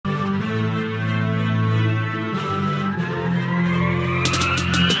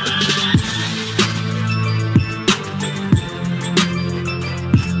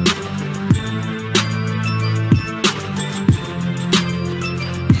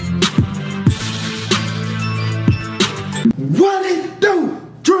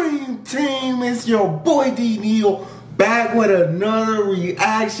It's your boy D.Neal back with another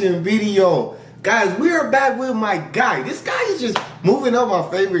reaction video. Guys, we are back with my guy. This guy is just moving up my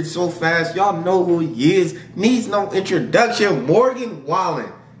favorites so fast. Y'all know who he is. Needs no introduction. Morgan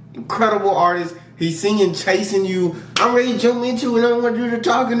Wallen. Incredible artist. He's singing Chasin You. I'm ready to jump into it. I don't want you to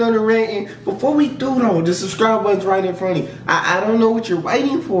talking on the ranting. Before we do though, the subscribe button's right in front of you. I don't know what you're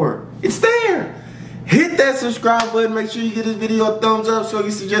waiting for. It's there. Hit that subscribe button. Make sure you give this video a thumbs up so you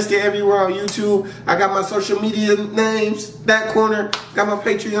can suggest it everywhere on YouTube. I got my social media names, that corner. Got my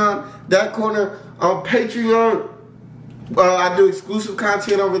Patreon, that corner. On Patreon, I do exclusive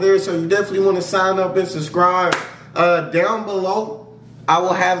content over there, so you definitely want to sign up and subscribe. Down below, I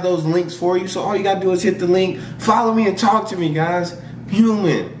will have those links for you. So all you got to do is hit the link. Follow me and talk to me, guys.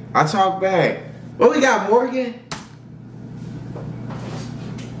 Human. I talk back. What we got, Morgan?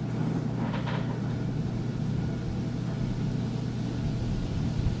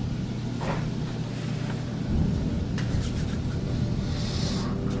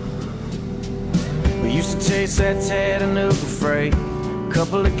 Used to chase that Chattanooga freight,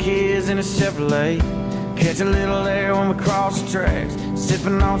 couple of kids in a Chevrolet, catch a little air when we cross the tracks,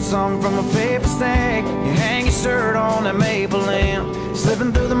 sipping on something from a paper stack. You hang your shirt on that maple limb,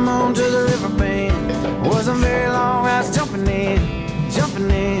 slipping through the moon to the river bend. Wasn't very long, I was jumping in.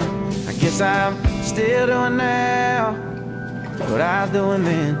 I guess I'm still doing now what I was doing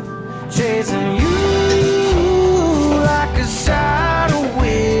then, chasing you like a shot of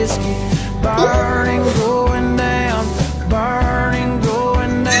whiskey. Burning, going down,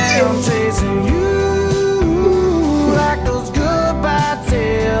 chasing you like those goodbye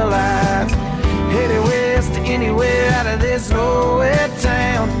tail lights. Headed west to anywhere out of this nowhere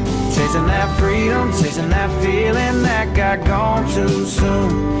town. Chasing that freedom, chasing that feeling that got gone too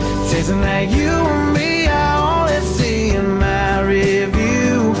soon. Chasing that you and me, I only see in my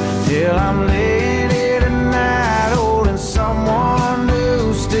review. Till I'm laying here tonight, holding someone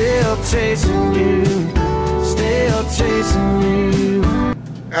new. Still chasing you, still chasing you.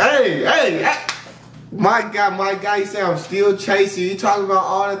 Hey, my guy, he said I'm still chasing you. He talking about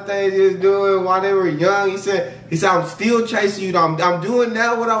all the things he was doing while they were young. He said I'm still chasing you. I'm doing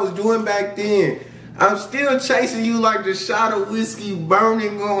now what I was doing back then. I'm still chasing you like the shot of whiskey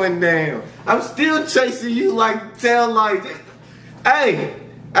burning going down. I'm still chasing you like tail lights. Hey,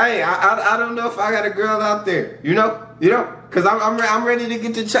 I don't know if I got a girl out there, you know, cause I'm ready to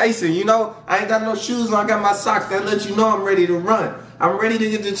get to chasing, you know. I ain't got no shoes and I got my socks that let you know I'm ready to run. I'm ready to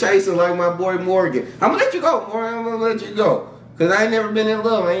get to chasing like my boy Morgan. I'm gonna let you go, Morgan. I'm gonna let you go, cause I ain't never been in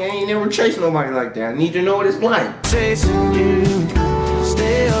love. I ain't never chased nobody like that. I need to know what it's like. Chasing you,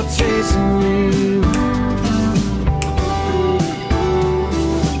 still chasing you.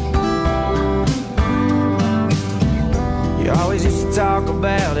 You always used to talk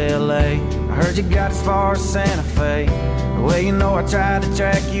about L.A. I heard you got as far as Santa Fe. Well, you know I tried to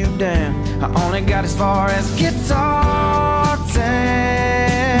track you down. I only got as far as Guitar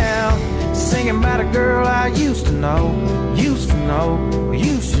Town. Singing about a girl I used to know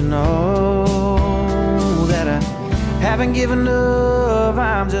that I haven't given up.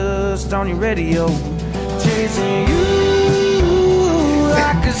 I'm just on your radio, chasing you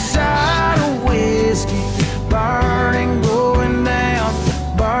like a shot of whiskey. Burning, going down,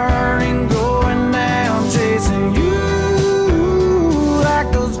 chasing you like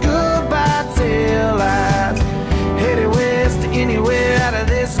those goodbye tail lights. Headed west to anywhere out of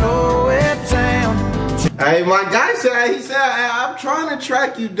this nowhere town. Hey, my guy said, he said, I'm trying to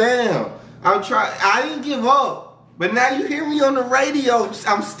track you down. I didn't give up, but now you hear me on the radio.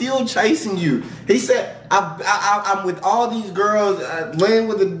 I'm still chasing you. He said, I'm with all these girls, laying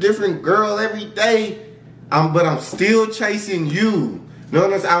with a different girl every day. But I'm still chasing you.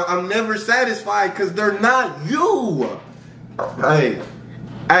 Notice I'm never satisfied because they're not you. Hey,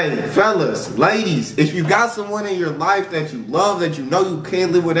 fellas, ladies, if you got someone in your life that you love, that you know you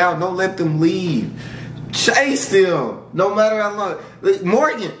can't live without, don't let them leave. Chase them, no matter how long.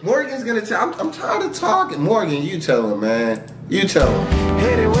 Morgan's gonna tell. I'm tired of talking. Morgan, you tell him, man. You tell him.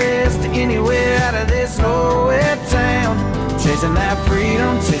 Headed west to anywhere out of this nowhere town. Chasing that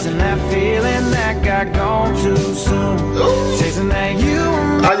freedom, chasing that feeling that got gone too soon. Ooh. Chasing that you.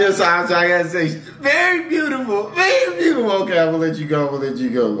 I gotta say, very beautiful, very beautiful. Okay, I'm gonna let you go.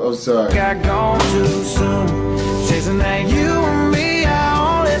 I'm sorry. Got gone too soon. Chasing that you and me,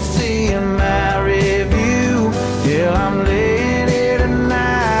 I only see in my review. Yeah, I'm laying here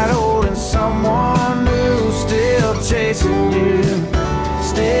tonight, holding someone new. Still chasing you,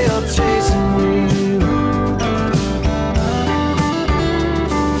 still chasing you.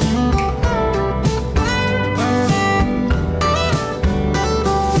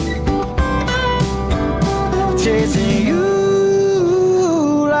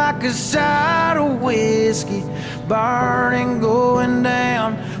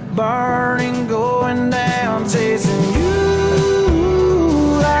 burning, going down, chasing you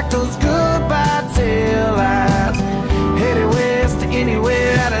like those goodbye tail lights, headed west to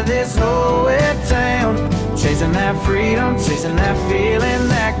anywhere out of this nowhere town, chasing that freedom, chasing that feeling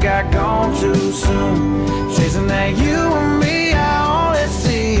that got gone too soon, chasing that you and me I only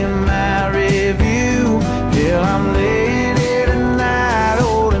see in my review. Till I'm laying here tonight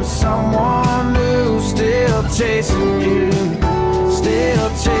holding someone new, still chasing you, still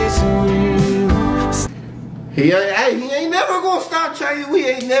chasing you. He ain't never gonna stop chasing. We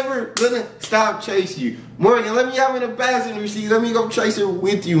ain't never gonna stop chasing you. Morgan, let me have an passenger seat. Let me go chase her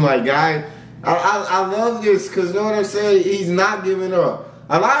with you, my guy. I love this because you know what I'm saying? He's not giving up.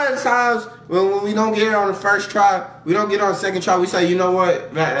 A lot of times when we don't get it on the first try, we don't get it on the second try, we say, you know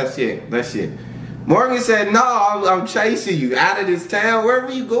what? That's it. That's it. Morgan said, no, I'm chasing you out of this town.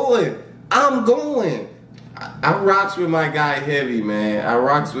 Wherever you going, I'm going. I rocks with my guy heavy, man. I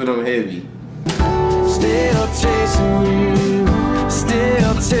rocks with him heavy. Still chasing you,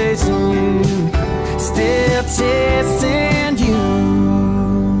 still chasing you, still chasing you.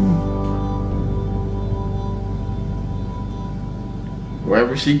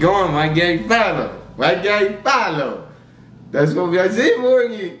 Wherever she going, my gang follow. My gang follow. That's what I said,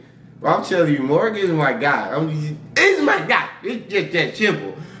 Morgan. Well, I'm telling you, Morgan is my guy. He's my guy. It's just that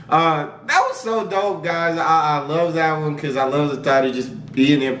simple. That was so dope, guys. I love that one because I love the thought of just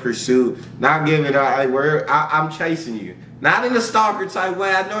being in pursuit, not giving up. I'm chasing you, not in a stalker type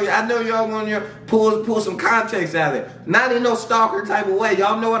way. I know y'all want to pull some context out of it. Not in no stalker type of way.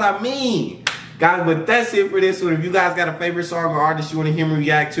 Y'all know what I mean, guys. But that's it for this one. If you guys got a favorite song or artist you want to hear me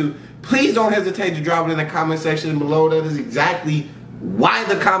react to, please don't hesitate to drop it in the comment section below. That is exactly why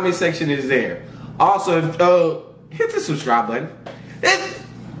the comment section is there. Also, hit the subscribe button.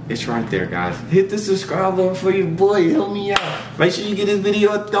 It's right there, guys. Hit the subscribe button for your boy. Help me out. Make sure you get this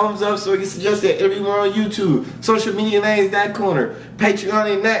video a thumbs up so it gets suggested everywhere on YouTube. Social media names that corner.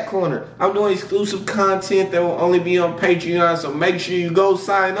 Patreon in that corner. I'm doing exclusive content that will only be on Patreon, so make sure you go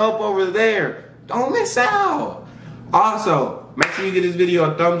sign up over there. Don't miss out. Also, make sure you give this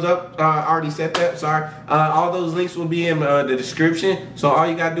video a thumbs up. I already said that, sorry. All those links will be in the description. So all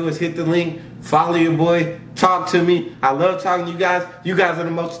you gotta do is hit the link, follow your boy, talk to me. I love talking to you guys. You guys are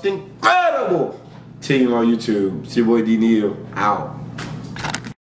the most incredible team on YouTube. It's your boy D.Neal. Out.